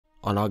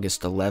On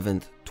August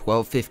 11th,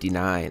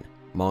 1259,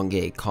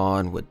 Mongke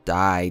Khan would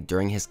die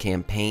during his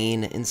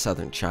campaign in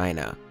southern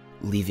China,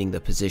 leaving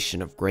the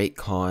position of Great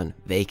Khan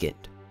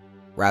vacant.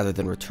 Rather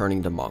than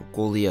returning to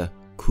Mongolia,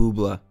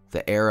 Kublai,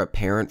 the heir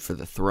apparent for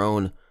the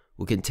throne,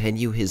 would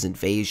continue his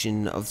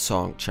invasion of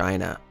Song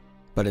China.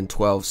 But in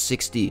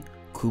 1260,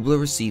 Kublai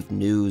received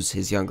news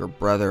his younger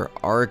brother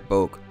Ariq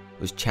Böke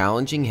was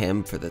challenging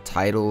him for the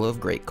title of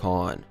Great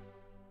Khan.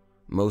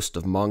 Most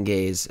of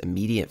Mongke's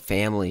immediate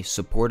family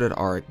supported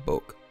Ariq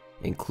Böke,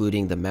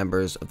 including the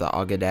members of the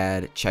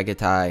Ogadad,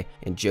 Chagatai,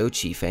 and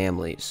Jochi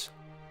families.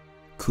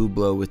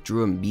 Kublai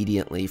withdrew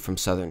immediately from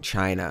southern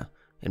China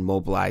and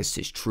mobilized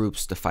his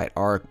troops to fight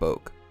Ariq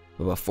Böke,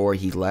 but before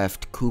he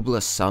left, Kublai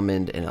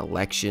summoned an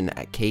election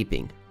at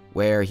Kaping,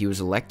 where he was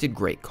elected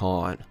Great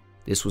Khan.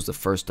 This was the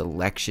first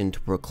election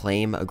to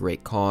proclaim a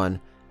Great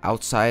Khan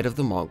outside of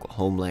the Mongol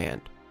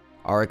homeland.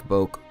 Ariq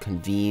Böke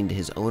convened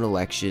his own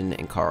election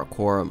in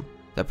Karakoram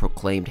that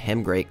proclaimed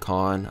him Great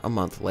Khan a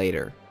month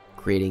later,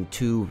 creating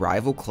two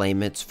rival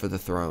claimants for the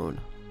throne.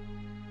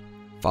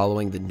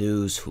 Following the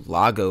news,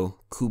 Hulagu,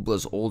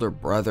 Kublai's older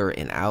brother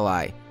and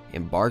ally,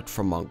 embarked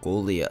from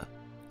Mongolia,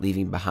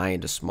 leaving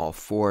behind a small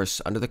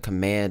force under the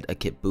command of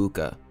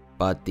Böke.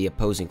 But the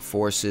opposing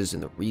forces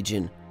in the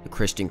region, the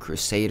Christian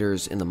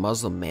Crusaders and the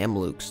Muslim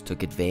Mamluks,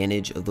 took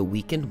advantage of the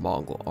weakened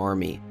Mongol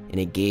army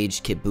and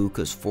engaged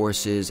Böke's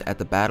forces at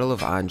the Battle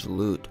of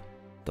Anjalut.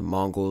 The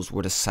Mongols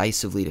were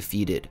decisively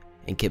defeated,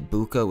 and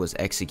Böke was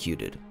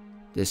executed.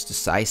 This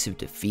decisive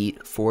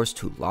defeat forced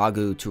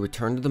Hulagu to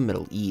return to the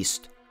Middle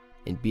East,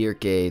 and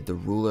Böke, the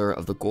ruler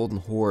of the Golden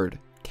Horde,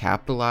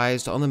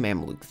 capitalized on the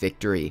Mamluk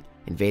victory,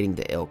 invading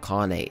the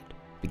Khanate,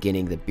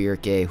 beginning the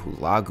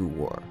Böke-Hulagu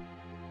War.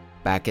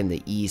 Back in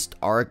the east,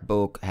 Ariq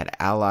Böke had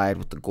allied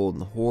with the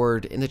Golden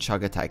Horde in the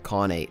Chagatai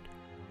Khanate,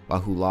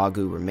 while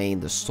Hulagu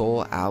remained the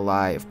sole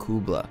ally of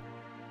Kublai.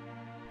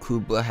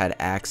 Kublai had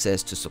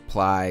access to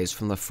supplies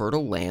from the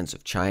fertile lands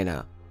of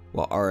China,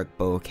 while Ariq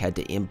Böke had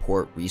to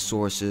import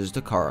resources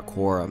to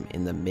Karakoram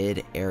in the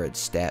mid-arid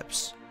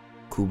steppes.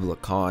 Kublai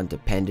Khan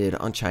depended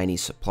on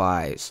Chinese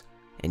supplies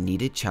and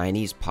needed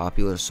Chinese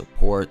popular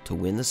support to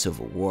win the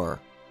civil war.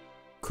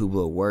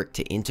 Kublai worked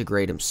to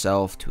integrate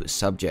himself to his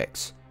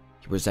subjects.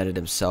 He presented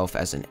himself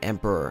as an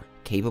emperor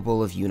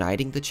capable of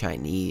uniting the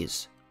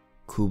Chinese.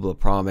 Kublai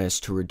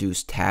promised to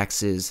reduce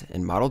taxes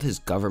and modeled his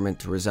government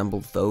to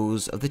resemble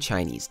those of the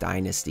Chinese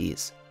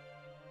dynasties.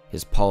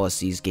 His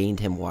policies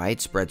gained him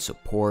widespread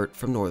support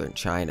from northern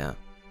China.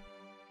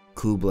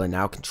 Kublai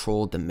now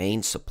controlled the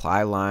main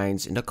supply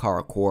lines into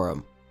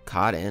Karakoram.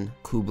 Khaden,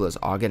 Kublai's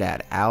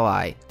Ogadad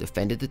ally,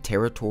 defended the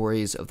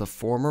territories of the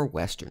former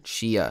Western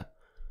Xia.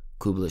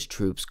 Kublai's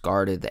troops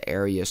guarded the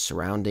areas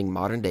surrounding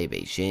modern-day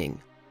Beijing.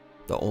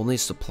 The only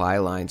supply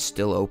line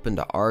still open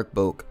to Ariq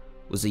Böke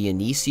was the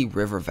Yenisei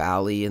River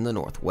Valley in the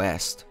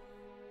northwest.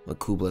 When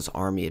Kublai's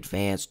army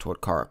advanced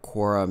toward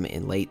Karakoram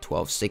in late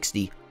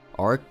 1260,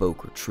 Ariq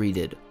Böke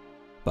retreated,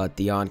 but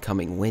the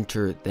oncoming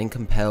winter then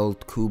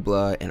compelled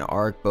Kublai and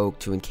Ariq Böke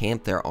to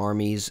encamp their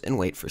armies and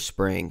wait for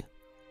spring.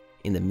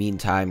 In the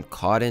meantime,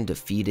 Khaden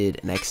defeated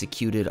and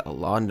executed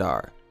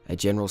Alandar, a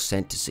general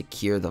sent to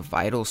secure the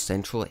vital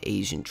Central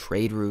Asian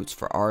trade routes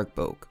for Ariq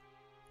Böke.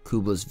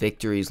 Kublai's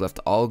victories left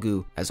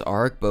Algu as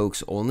Ariq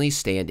Böke's only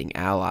standing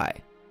ally.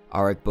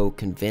 Ariq Böke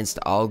convinced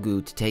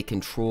Algu to take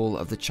control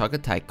of the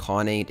Chagatai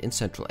Khanate in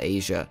Central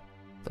Asia.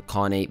 The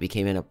Khanate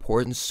became an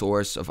important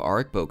source of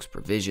Ariq Böke's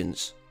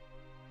provisions.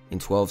 In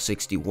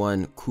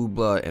 1261,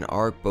 Kublai and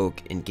Ariq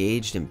Böke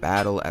engaged in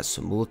battle at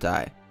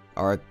Sumultai.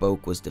 Ariq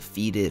Böke was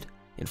defeated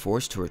and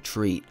forced to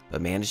retreat,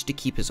 but managed to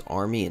keep his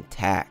army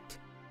intact,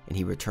 and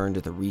he returned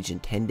to the region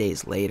 10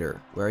 days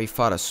later, where he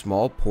fought a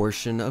small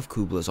portion of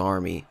Kublai's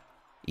army.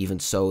 Even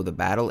so, the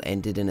battle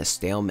ended in a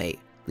stalemate,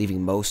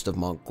 leaving most of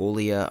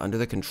Mongolia under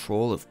the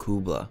control of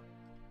Kublai.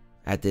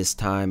 At this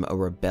time, a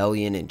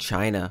rebellion in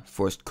China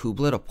forced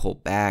Kublai to pull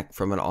back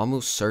from an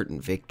almost certain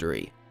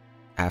victory.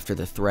 After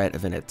the threat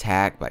of an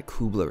attack by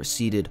Kublai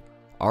receded,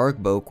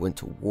 Ariq Böke went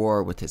to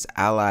war with his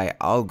ally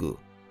Algu.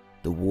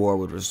 The war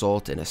would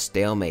result in a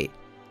stalemate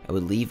and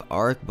would leave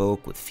Ariq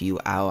Böke with few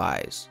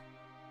allies.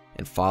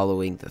 And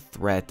following the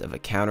threat of a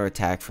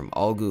counterattack from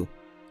Algu,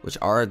 which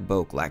Ariq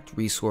Böke lacked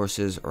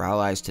resources or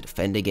allies to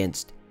defend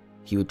against,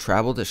 he would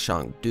travel to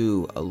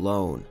Shangdu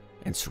alone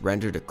and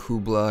surrender to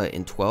Kublai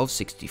in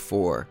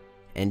 1264,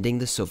 ending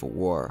the civil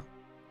war.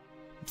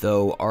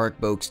 Though Ariq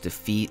Böke's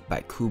defeat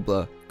by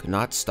Kublai could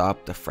not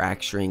stop the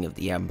fracturing of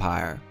the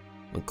empire,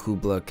 when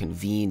Kublai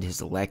convened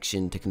his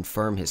election to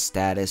confirm his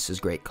status as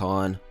Great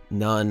Khan,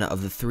 none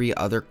of the three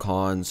other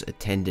Khans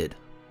attended.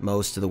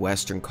 Most of the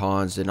Western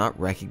Khans did not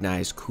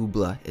recognize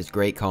Kublai as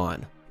Great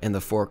Khan, and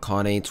the four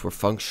Khanates were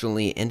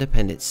functionally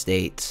independent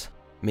states.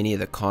 Many of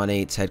the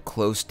Khanates had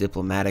close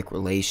diplomatic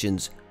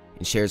relations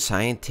and shared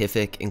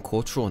scientific and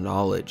cultural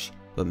knowledge,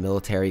 but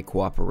military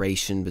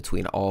cooperation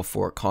between all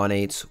four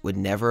Khanates would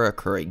never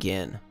occur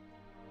again.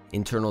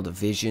 Internal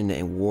division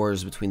and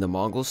wars between the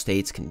Mongol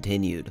states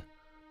continued.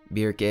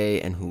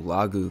 Böke and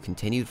Hulagu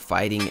continued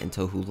fighting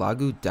until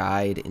Hulagu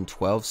died in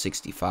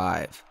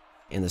 1265.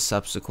 and the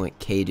subsequent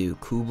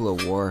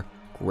Keidu-Kublai War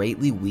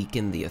greatly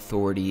weakened the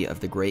authority of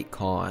the Great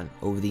Khan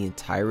over the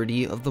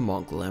entirety of the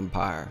Mongol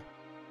Empire.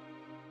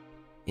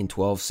 In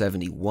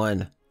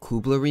 1271,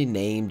 Kublai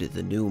renamed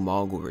the new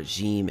Mongol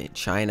regime in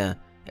China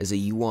as a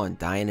Yuan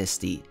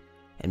dynasty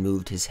and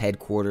moved his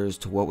headquarters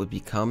to what would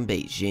become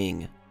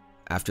Beijing.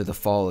 After the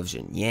fall of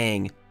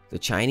Zhenyang, the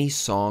Chinese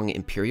Song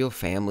imperial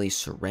family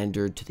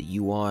surrendered to the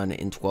Yuan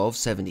in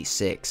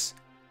 1276,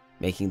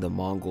 making the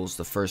Mongols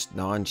the first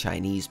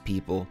non-Chinese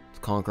people to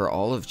conquer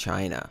all of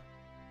China.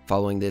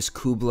 Following this,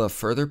 Kublai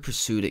further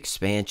pursued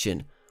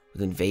expansion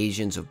with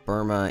invasions of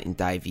Burma and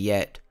Dai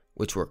Viet,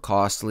 which were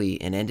costly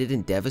and ended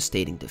in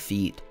devastating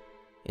defeat.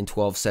 In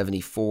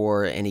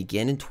 1274 and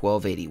again in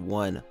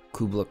 1281,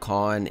 Kublai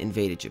Khan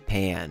invaded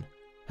Japan.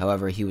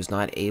 However, he was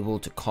not able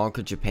to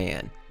conquer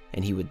Japan,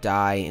 and he would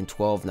die in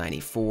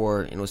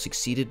 1294 and was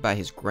succeeded by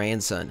his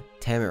grandson,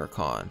 Temür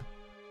Khan.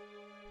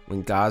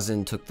 When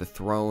Ghazan took the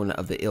throne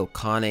of the Il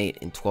Khanate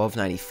in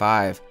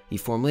 1295, he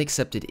formally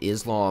accepted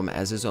Islam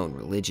as his own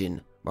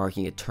religion,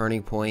 marking a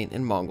turning point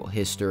in Mongol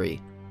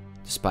history.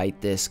 Despite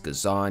this,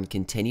 Ghazan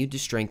continued to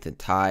strengthen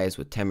ties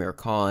with Temür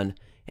Khan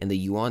and the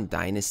Yuan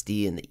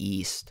dynasty in the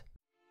east.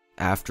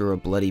 After a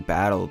bloody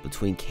battle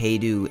between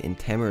Keidu and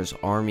Temür's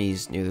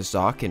armies near the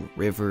Zakhan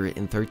River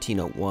in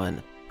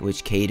 1301, in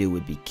which Keidu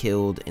would be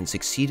killed and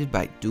succeeded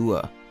by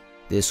Dua,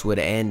 this would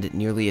end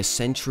nearly a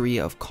century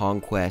of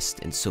conquest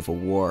and civil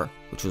war,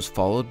 which was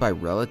followed by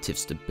relative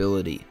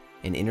stability,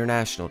 and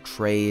international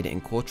trade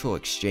and cultural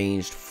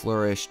exchange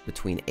flourished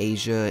between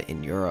Asia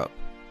and Europe.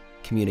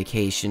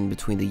 Communication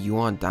between the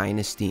Yuan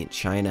dynasty in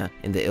China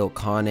and the Il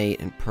Khanate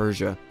in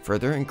Persia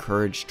further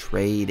encouraged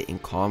trade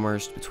and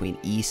commerce between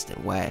East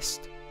and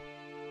West.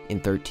 In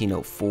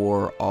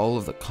 1304, all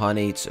of the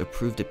Khanates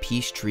approved a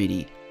peace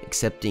treaty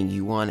accepting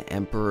Yuan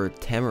Emperor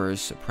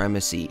Temür's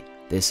supremacy.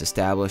 This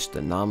established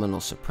the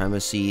nominal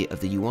supremacy of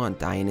the Yuan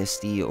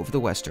dynasty over the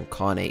Western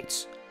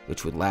Khanates,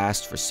 which would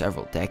last for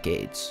several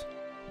decades.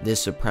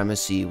 This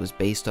supremacy was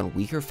based on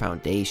weaker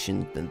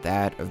foundation than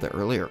that of the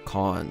earlier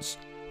Khans,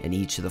 and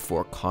each of the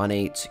four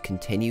Khanates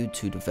continued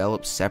to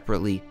develop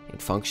separately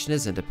and function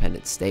as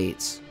independent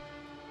states.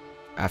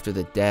 After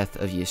the death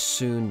of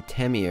Yesun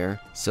Temür,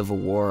 civil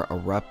war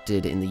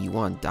erupted in the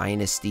Yuan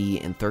dynasty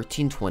in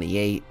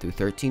 1328 through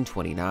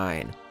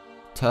 1329.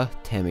 Tuh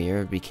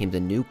Temür became the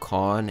new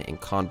Khan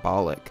and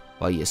Khanbalik,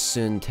 while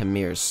Yesun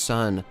Temür's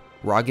son,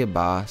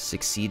 Raghiba,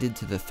 succeeded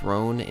to the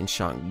throne in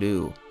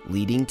Shangdu,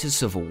 leading to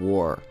civil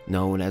war,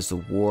 known as the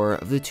War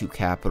of the Two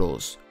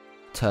Capitals.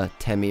 Tuh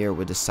Temür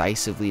would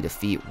decisively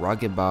defeat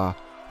Raghiba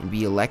and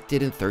be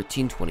elected in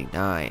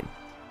 1329.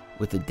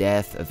 With the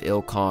death of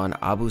Ilkhan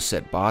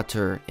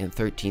Abuset-Batur in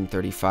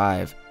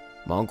 1335,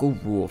 Mongol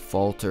rule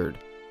faltered,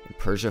 and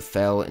Persia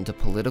fell into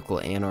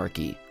political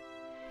anarchy.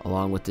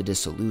 Along with the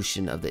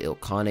dissolution of the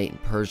Ilkhanate in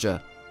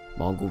Persia,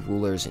 Mongol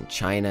rulers in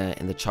China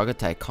and the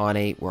Chagatai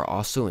Khanate were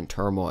also in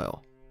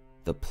turmoil.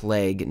 The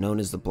plague, known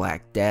as the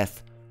Black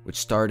Death, which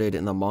started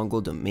in the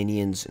Mongol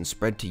dominions and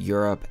spread to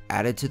Europe,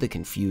 added to the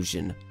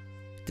confusion.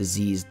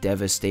 Disease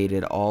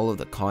devastated all of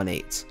the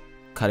Khanates,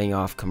 cutting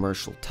off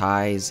commercial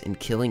ties and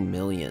killing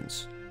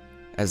millions.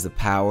 As the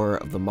power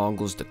of the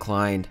Mongols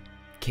declined,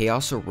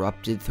 chaos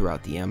erupted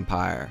throughout the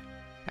empire,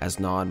 as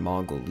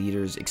non-Mongol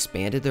leaders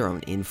expanded their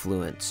own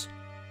influence.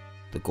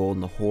 The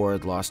Golden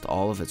Horde lost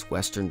all of its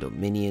western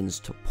dominions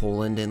to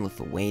Poland and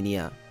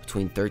Lithuania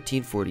between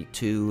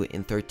 1342 and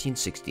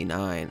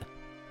 1369.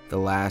 The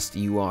last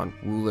Yuan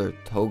ruler,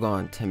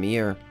 Togon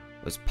Temür,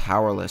 was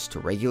powerless to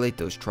regulate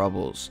those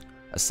troubles,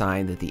 a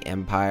sign that the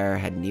empire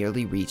had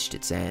nearly reached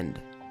its end.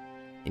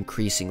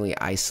 Increasingly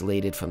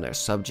isolated from their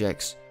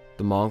subjects,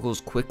 the Mongols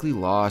quickly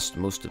lost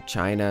most of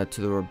China to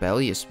the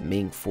rebellious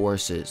Ming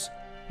forces,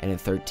 and in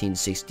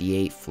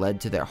 1368 fled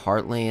to their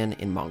heartland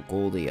in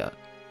Mongolia.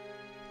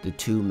 The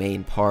two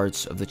main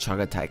parts of the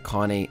Chagatai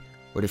Khanate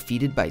were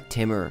defeated by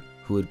Timur,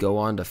 who would go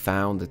on to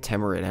found the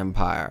Timurid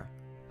Empire.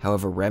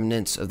 However,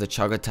 remnants of the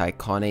Chagatai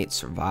Khanate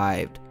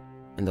survived,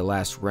 and the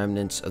last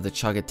remnants of the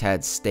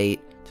Chagatai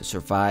state to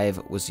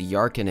survive was the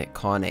Yarkhanate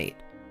Khanate,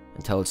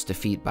 until its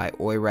defeat by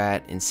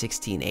Oirat in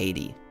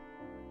 1680.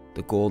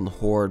 The Golden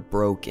Horde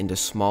broke into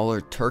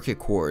smaller Turkic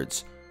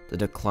hordes that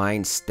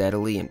declined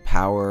steadily in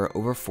power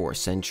over 4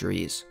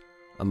 centuries.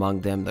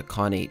 Among them, the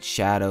Khanate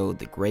Shadow,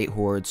 the Great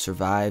Horde,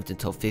 survived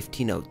until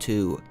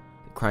 1502,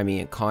 the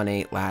Crimean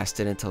Khanate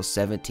lasted until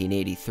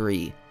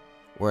 1783,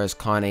 whereas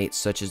Khanates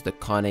such as the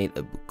Khanate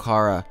of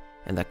Bukhara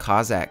and the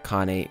Kazakh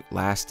Khanate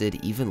lasted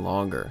even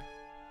longer.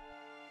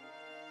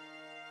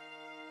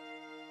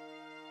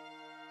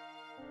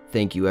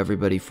 Thank you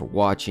everybody for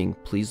watching.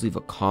 Please leave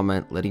a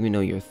comment letting me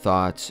know your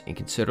thoughts, and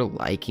consider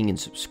liking and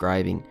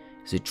subscribing,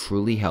 as it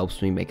truly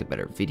helps me make a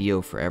better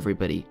video for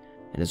everybody.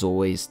 And as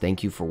always,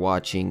 thank you for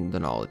watching The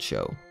Knowledge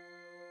Show.